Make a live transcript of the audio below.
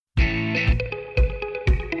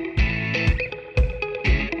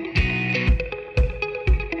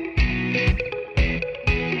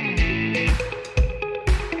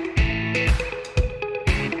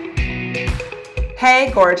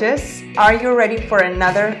Hey gorgeous, are you ready for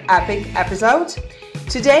another epic episode?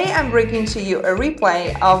 Today I'm bringing to you a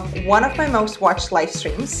replay of one of my most watched live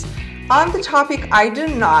streams on the topic I do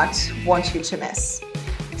not want you to miss.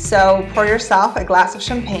 So pour yourself a glass of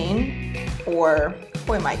champagne, or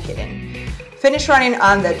who am I kidding? Finish running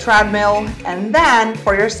on the treadmill and then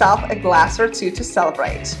pour yourself a glass or two to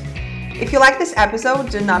celebrate. If you like this episode,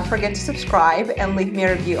 do not forget to subscribe and leave me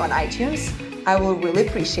a review on iTunes. I will really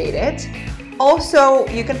appreciate it. Also,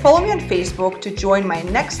 you can follow me on Facebook to join my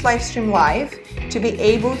next live stream live to be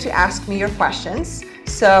able to ask me your questions.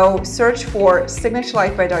 So search for Signature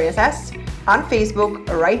Life by Daria Zest on Facebook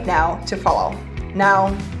right now to follow.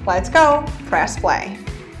 Now, let's go. Press play.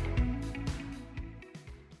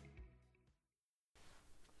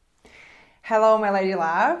 Hello, my lady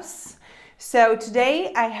loves. So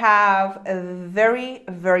today I have a very,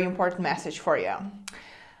 very important message for you.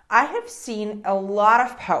 I have seen a lot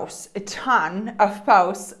of posts, a ton of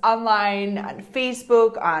posts online, on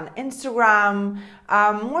Facebook, on Instagram,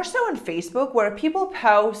 more so on Facebook, where people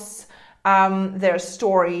post their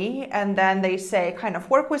story and then they say, kind of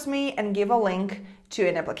work with me, and give a link to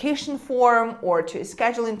an application form or to a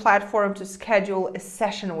scheduling platform to schedule a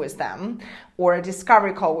session with them, or a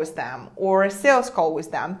discovery call with them, or a sales call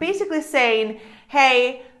with them. Basically saying,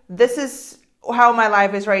 hey, this is how my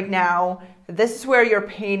life is right now. This is where your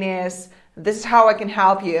pain is. This is how I can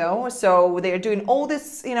help you. So they're doing all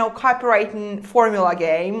this, copywriting formula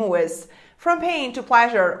game with from pain to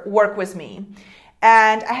pleasure, work with me.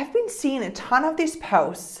 And I have been seeing a ton of these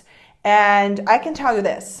posts, and I can tell you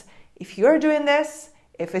this. If you're doing this,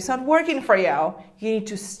 if it's not working for you, you need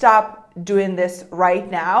to stop doing this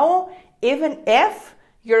right now, even if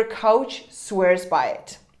your coach swears by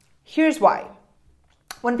it. Here's why.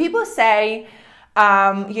 When people say,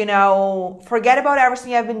 forget about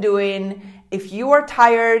everything I've been doing. If you are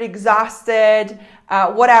tired, exhausted,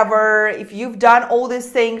 whatever, if you've done all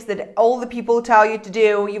these things that all the people tell you to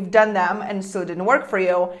do, you've done them and still didn't work for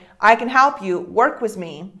you, I can help you, work with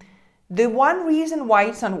me. The one reason why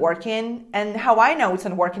it's not working, and how I know it's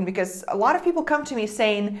not working, because a lot of people come to me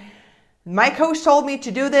saying, my coach told me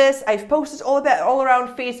to do this. I've posted all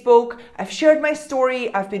around Facebook. I've shared my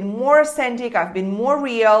story. I've been more authentic. I've been more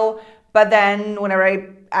real. But then whenever I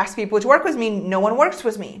ask people to work with me, no one works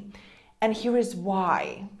with me. And here is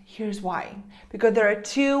why. Here's why. Because there are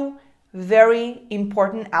two very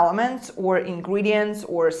important elements or ingredients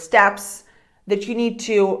or steps that you need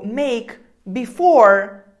to make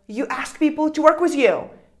before you ask people to work with you,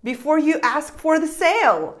 before you ask for the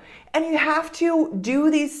sale. And you have to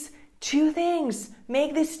do these two things,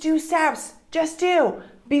 make these two steps, just two,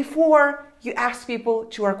 before you ask people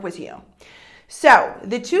to work with you. So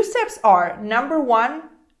the two steps are, number one,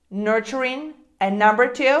 nurturing, and number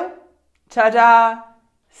two, ta-da,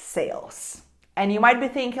 sales. And you might be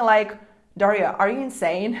thinking like, Daria, are you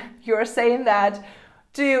insane? You're saying that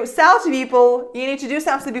to sell to people, you need to do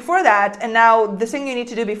something before that, and now the thing you need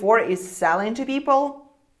to do before is selling to people?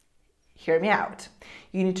 Hear me out.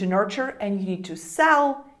 You need to nurture and you need to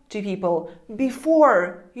sell to people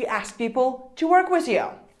before you ask people to work with you.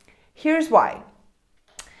 Here's why.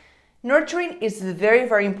 Nurturing is very,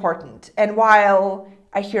 very important. And while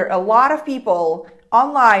I hear a lot of people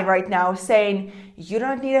online right now saying, you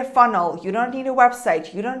don't need a funnel, you don't need a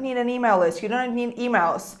website, you don't need an email list, you don't need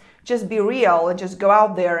emails, just be real and just go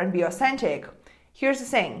out there and be authentic. Here's the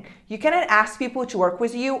thing. You cannot ask people to work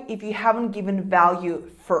with you if you haven't given value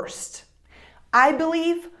first. I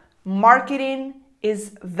believe marketing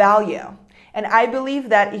is value. And I believe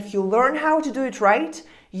that if you learn how to do it right,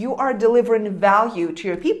 you are delivering value to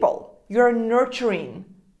your people. You're nurturing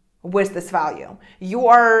with this value. You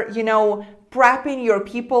are, prepping your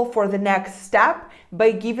people for the next step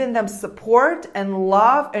by giving them support and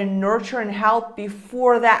love and nurture and help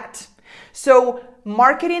before that. So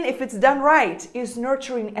marketing, if it's done right, is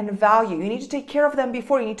nurturing and value. You need to take care of them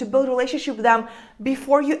before. You need to build a relationship with them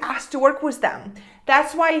before you ask to work with them.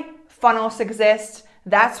 That's why funnels exist.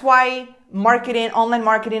 That's why online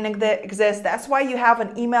marketing exists. That's why you have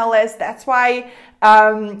an email list. That's why,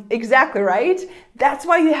 exactly right. That's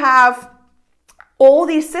why you have all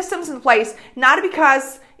these systems in place, not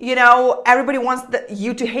because, everybody wants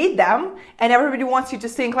you to hate them and everybody wants you to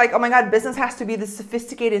think like, oh my God, business has to be the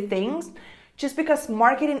sophisticated things. Just because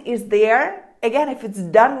marketing is there, again, if it's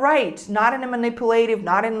done right, not in a manipulative,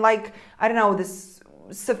 not in this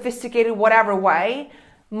sophisticated whatever way,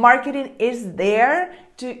 marketing is there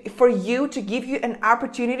for you to give you an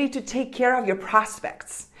opportunity to take care of your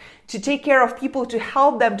prospects, to take care of people, to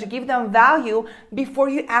help them, to give them value before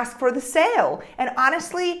you ask for the sale. And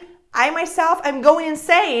honestly, I myself am going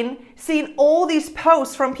insane seeing all these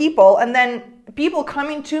posts from people, and then people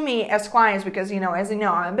coming to me as clients, because, as you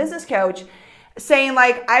know, I'm a business coach, saying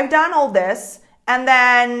like, I've done all this and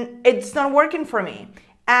then it's not working for me.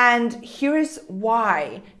 And here's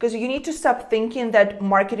why, because you need to stop thinking that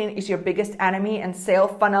marketing is your biggest enemy and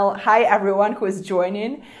sales funnel. Hi, everyone who is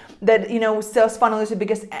joining. That, sales funnel is your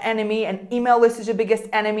biggest enemy and email list is your biggest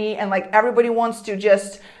enemy. And like everybody wants to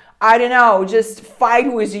just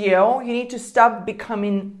fight with you. You need to stop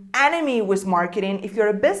becoming enemy with marketing if you're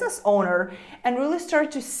a business owner and really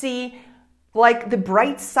start to see like the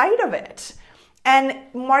bright side of it. And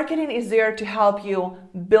marketing is there to help you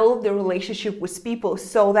build the relationship with people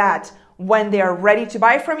so that when they are ready to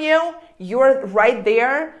buy from you, you're right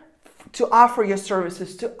there to offer your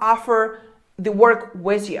services, to offer the work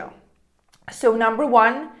with you. So number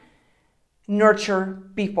one, nurture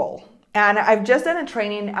people. And I've just done a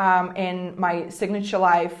training in my Signature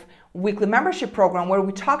Life weekly membership program where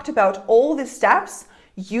we talked about all the steps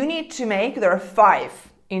you need to make. There are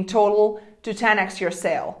 5 in total to 10x your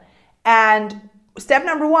sale. And step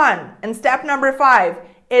number 1 and step number 5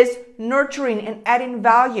 is nurturing and adding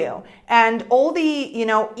value. And all the,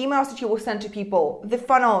 emails that you will send to people, the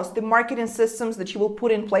funnels, the marketing systems that you will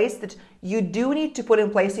put in place, that you do need to put in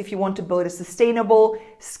place if you want to build a sustainable,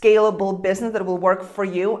 scalable business that will work for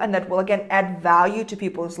you and that will again add value to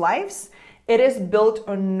people's lives. It is built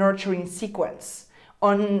on nurturing sequence,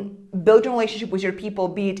 on building a relationship with your people,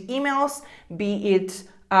 be it emails, be it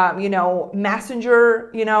messenger,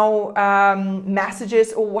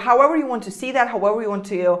 messages, or however you want to see that, however you want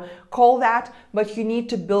to call that, but you need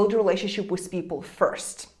to build a relationship with people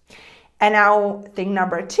first. And now thing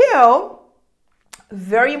number 2,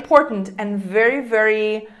 very important and very,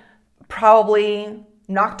 very probably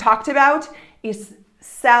not talked about, is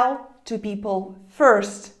sell to people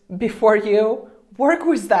first before you work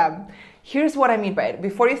with them. Here's what I mean by it.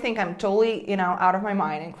 Before you think I'm totally, out of my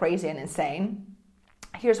mind and crazy and insane,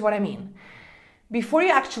 here's what I mean. Before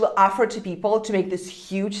you actually offer to people to make this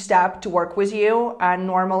huge step to work with you, and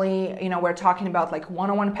normally, we're talking about like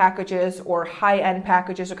one-on-one packages or high-end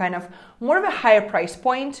packages or kind of more of a higher price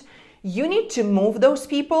point, you need to move those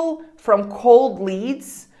people from cold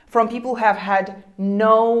leads, from people who have had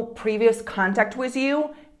no previous contact with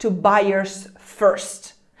you, to buyers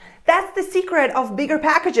first. That's the secret of bigger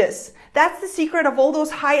packages. That's the secret of all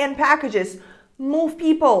those high-end packages. Move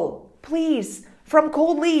people, please, from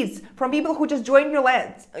cold leads, from people who just joined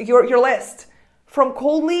your list, from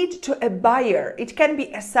cold lead to a buyer. It can be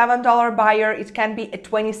a $7 buyer, it can be a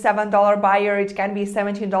 $27 buyer, it can be a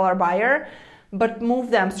 $17 buyer, but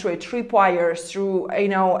move them through a tripwire, through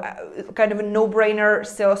kind of a no-brainer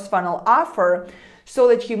sales funnel offer, so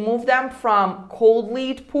that you move them from cold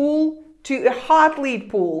lead pool to a hot lead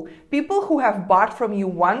pool. People who have bought from you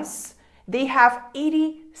once, they have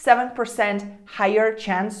 87% higher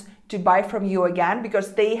chance to buy from you again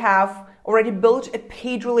because they have already built a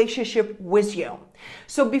paid relationship with you.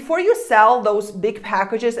 So before you sell those big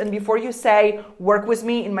packages and before you say, work with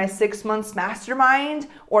me in my 6 months mastermind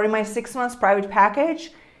or in my 6 months private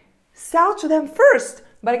package, sell to them first.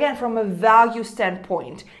 But again, from a value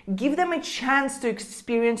standpoint, give them a chance to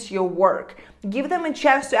experience your work. Give them a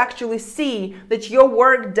chance to actually see that your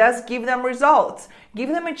work does give them results. Give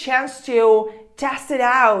them a chance to test it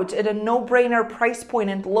out at a no-brainer price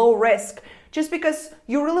point and low risk, just because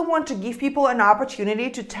you really want to give people an opportunity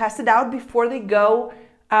to test it out before they go,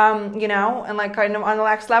 and like kind of on the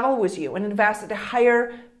next level with you and invest at a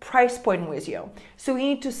higher price point with you. So you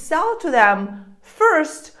need to sell to them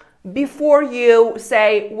first before you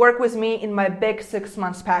say, work with me in my big 6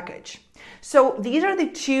 months package. So these are the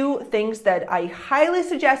 2 things that I highly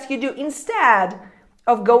suggest you do instead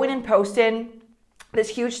of going and posting this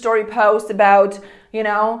huge story post about,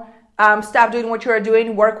 stop doing what you're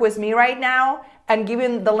doing, work with me right now, and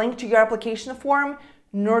giving the link to your application form.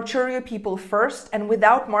 Nurture your people first. And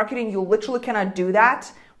without marketing, you literally cannot do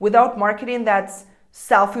that. Without marketing, that's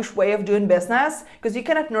selfish way of doing business, because you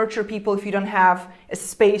cannot nurture people if you don't have a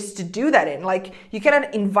space to do that in. Like, you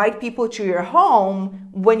cannot invite people to your home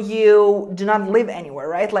when you do not live anywhere,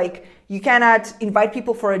 right? Like, you cannot invite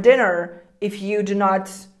people for a dinner if you do not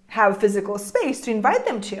have physical space to invite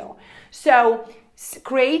them to. So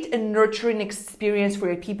create a nurturing experience for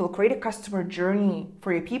your people, create a customer journey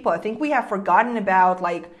for your people. I think we have forgotten about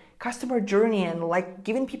customer journey and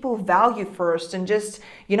giving people value first, and just,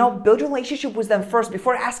 build a relationship with them first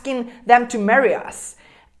before asking them to marry us.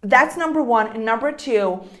 That's number 1. And number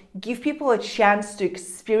 2, give people a chance to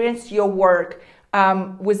experience your work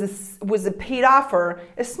with a paid offer,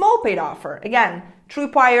 a small paid offer. Again,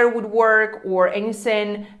 Tripwire would work, or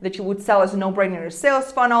anything that you would sell as a no-brainer in your sales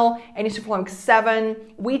funnel. Anything from like 7,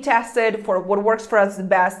 we tested for what works for us the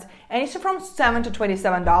best. Anything from $7 to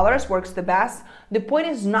 $27 works the best. The point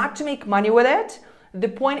is not to make money with it. The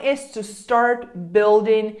point is to start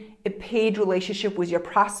building a paid relationship with your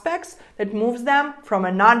prospects that moves them from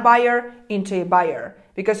a non-buyer into a buyer,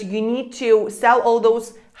 because you need to sell all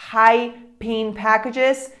those high-paying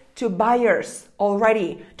packages to buyers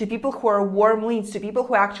already, to people who are warm leads, to people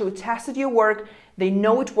who actually tested your work, they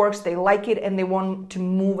know it works, they like it, and they want to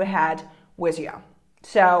move ahead with you.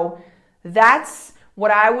 So that's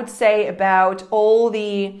what I would say about all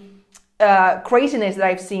the craziness that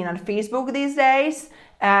I've seen on Facebook these days.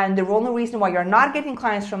 And the only reason why you're not getting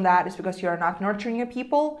clients from that is because you're not nurturing your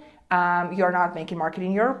people, you're not making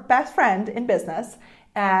marketing your best friend in business,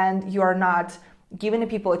 and you're not giving the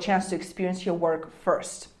people a chance to experience your work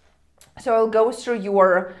first. So I'll go through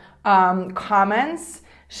your comments.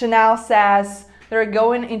 Chanel says they're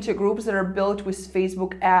going into groups that are built with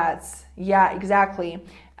Facebook ads. Yeah, exactly.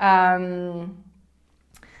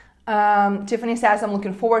 Tiffany says, I'm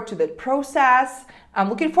looking forward to the process. I'm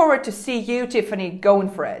looking forward to see you, Tiffany, going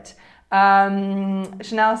for it.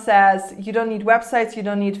 Chanel says, you don't need websites, you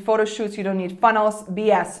don't need photo shoots, you don't need funnels.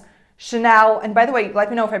 BS. Chanel, and by the way, let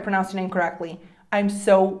me know if I pronounced your name correctly. I'm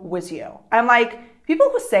so with you. I'm like, people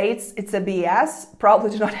who say it's a BS probably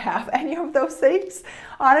do not have any of those things,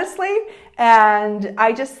 honestly. And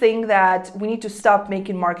I just think that we need to stop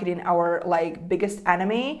making marketing our biggest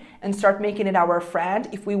enemy and start making it our friend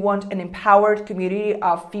if we want an empowered community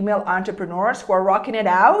of female entrepreneurs who are rocking it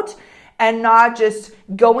out, and not just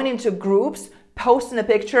going into groups, posting a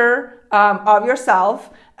picture of yourself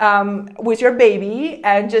with your baby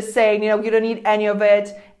and just saying, you don't need any of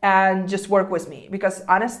it and just work with me. Because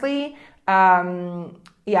honestly, I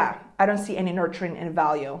don't see any nurturing and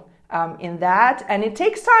value in that. And it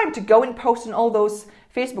takes time to go and post in all those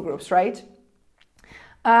Facebook groups, right?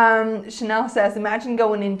 Chanel says, imagine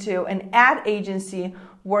going into an ad agency.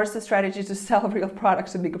 What's the strategy to sell real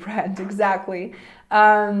products to big brand? Exactly.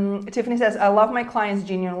 Tiffany says, I love my clients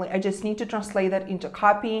genuinely. I just need to translate that into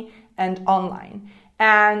copy and online.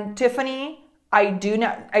 And Tiffany, I do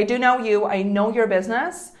know you. I know your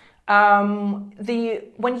business.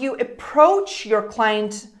 When you approach your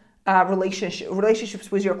client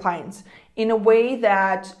relationships with your clients in a way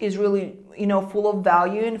that is really full of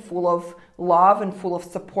value and full of love and full of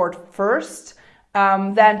support first,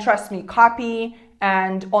 then trust me, copy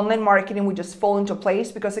and online marketing will just fall into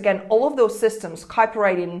place. Because again, all of those systems,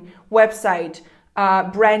 copywriting, website,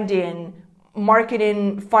 branding,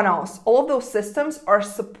 marketing funnels, all of those systems are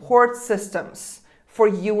support systems for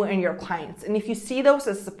you and your clients. And if you see those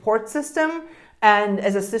as support system and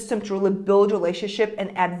as a system to really build relationship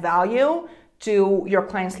and add value to your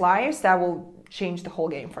clients' lives, that will change the whole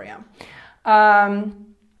game for you.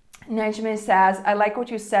 Najmi says, I like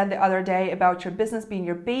what you said the other day about your business being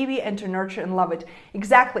your baby and to nurture and love it.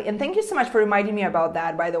 Exactly. And thank you so much for reminding me about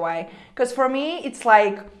that, by the way. Because for me, it's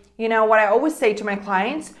like, what I always say to my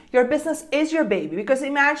clients, your business is your baby. Because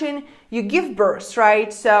imagine you give birth,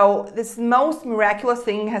 right? So this most miraculous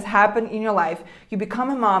thing has happened in your life. You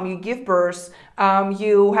become a mom, you give birth,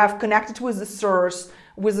 you have connected with the source,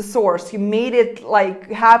 you made it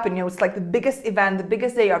happen. It's like the biggest event, the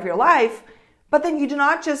biggest day of your life. But then you do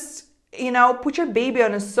not just, put your baby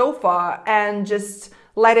on a sofa and just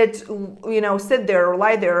let it, sit there or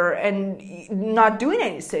lie there and not doing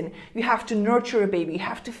anything. You have to nurture your baby. You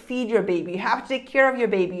have to feed your baby. You have to take care of your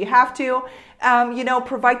baby. You have to,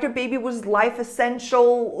 provide your baby with life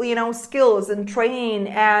essential, skills and training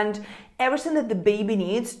and everything that the baby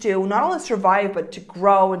needs to not only survive, but to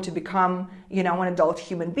grow and to become, an adult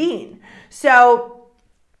human being. So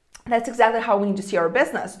that's exactly how we need to see our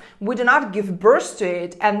business. We do not give birth to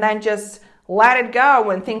it and then just let it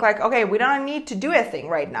go and think okay, we don't need to do a thing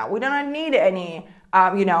right now. We do not need any,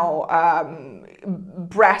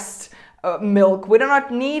 breast milk. We do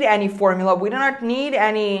not need any formula. We do not need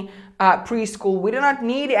any preschool. We do not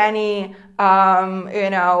need any,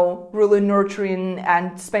 really nurturing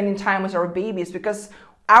and spending time with our babies, because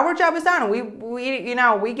our job is done.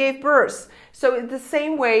 We gave birth. So in the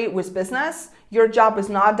same way with business, your job is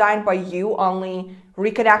not done by you only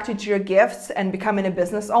reconnecting to your gifts and becoming a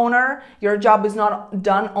business owner. Your job is not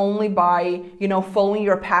done only by, following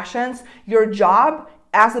your passions. Your job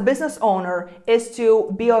as a business owner is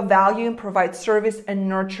to be of value and provide service and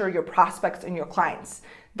nurture your prospects and your clients.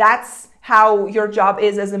 That's how your job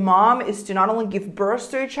is as a mom, is to not only give birth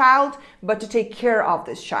to a child, but to take care of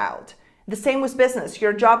this child. The same with business.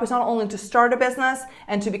 Your job is not only to start a business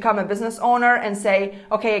and to become a business owner and say,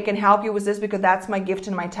 okay, I can help you with this because that's my gift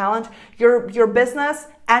and my talent. Your business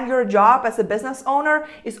and your job as a business owner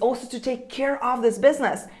is also to take care of this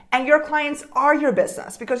business. And your clients are your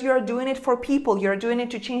business because you're doing it for people. You're doing it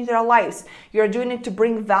to change their lives. You're doing it to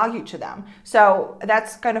bring value to them. So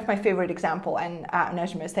that's kind of my favorite example. And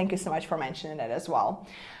Najmis, thank you so much for mentioning it as well.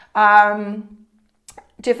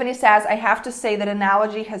 Tiffany says, I have to say that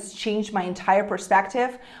analogy has changed my entire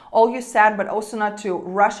perspective. All you said, but also not to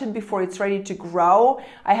rush it before it's ready to grow.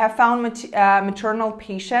 I have found maternal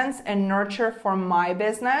patience and nurture for my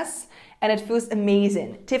business, and it feels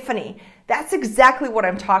amazing. Tiffany, that's exactly what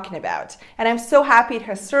I'm talking about. And I'm so happy it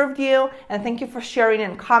has served you. And thank you for sharing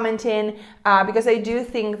and commenting, because I do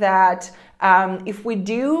think that if we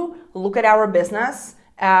do look at our business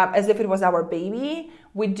as if it was our baby,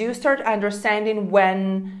 we do start understanding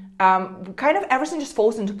when kind of everything just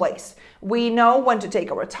falls into place. We know when to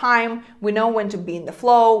take our time. We know when to be in the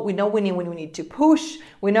flow. We know when we need to push.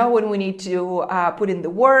 We know when we need to put in the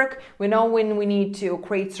work. We know when we need to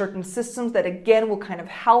create certain systems that, again, will kind of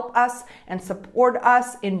help us and support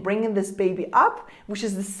us in bringing this baby up, which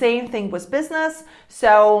is the same thing with business.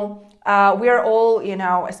 So we are all,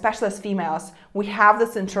 especially as females, we have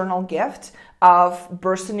this internal gift of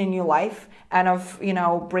bursting a new life and of,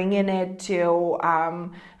 bringing it to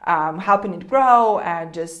helping it grow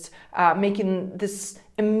and just making this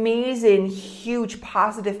amazing, huge,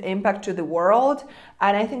 positive impact to the world.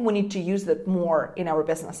 And I think we need to use that more in our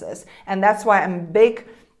businesses. And that's why I'm a big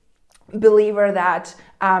believer that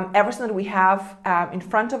everything that we have in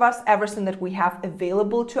front of us, everything that we have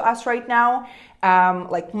available to us right now,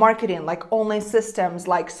 like marketing, like online systems,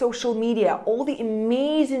 like social media, all the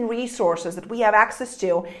amazing resources that we have access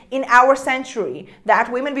to in our century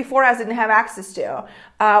that women before us didn't have access to,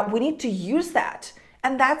 we need to use that.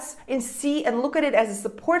 And that's see and look at it as a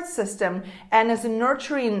support system and as a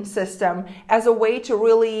nurturing system, as a way to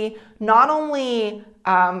really not only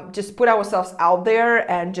just put ourselves out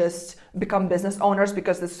there and just become business owners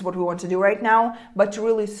because this is what we want to do right now, but to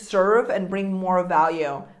really serve and bring more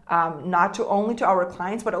value, not only to our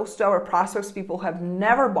clients, but also to our prospects, people who have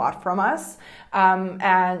never bought from us.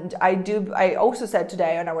 And I also said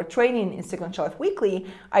today on our training in Signature Life Weekly,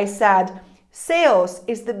 I said, sales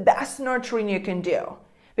is the best nurturing you can do.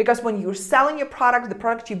 Because when you're selling your product, the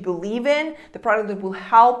product you believe in, the product that will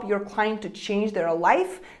help your client to change their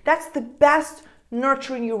life, that's the best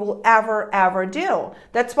nurturing you will ever do.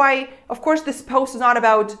 That's why, of course, this post is not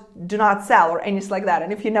about do not sell or anything like that.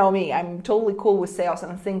 And if you know me, I'm totally cool with sales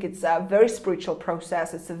and I think it's a very spiritual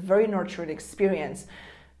process. It's a very nurturing experience.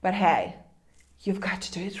 But hey, you've got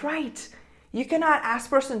to do it right. You cannot ask a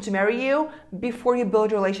person to marry you before you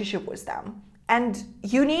build a relationship with them. And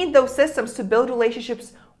you need those systems to build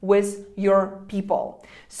relationships with your people.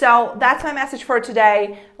 So that's my message for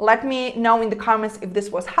today. Let me know in the comments if this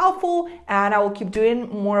was helpful, and I will keep doing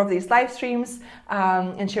more of these live streams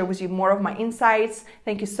and share with you more of my insights.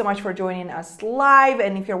 Thank you so much for joining us live.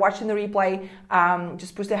 And if you're watching the replay,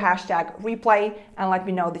 just push the hashtag replay and let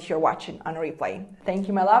me know that you're watching on a replay. Thank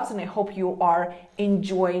you, my loves, and I hope you are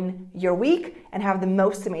enjoying your week and have the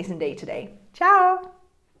most amazing day today. Ciao!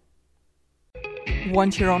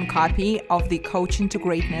 Want your own copy of the Coaching to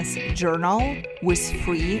Greatness journal with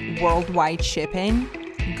free worldwide shipping?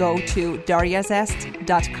 Go to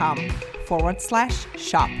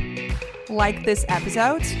daryazest.com/shop. Like this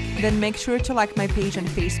episode? Then make sure to like my page on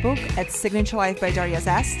Facebook at Signature Life by Darya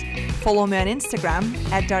Zest. Follow me on Instagram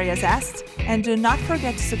at Darya Zest. And do not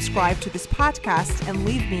forget to subscribe to this podcast and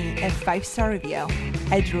leave me a 5-star review.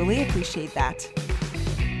 I'd really appreciate that.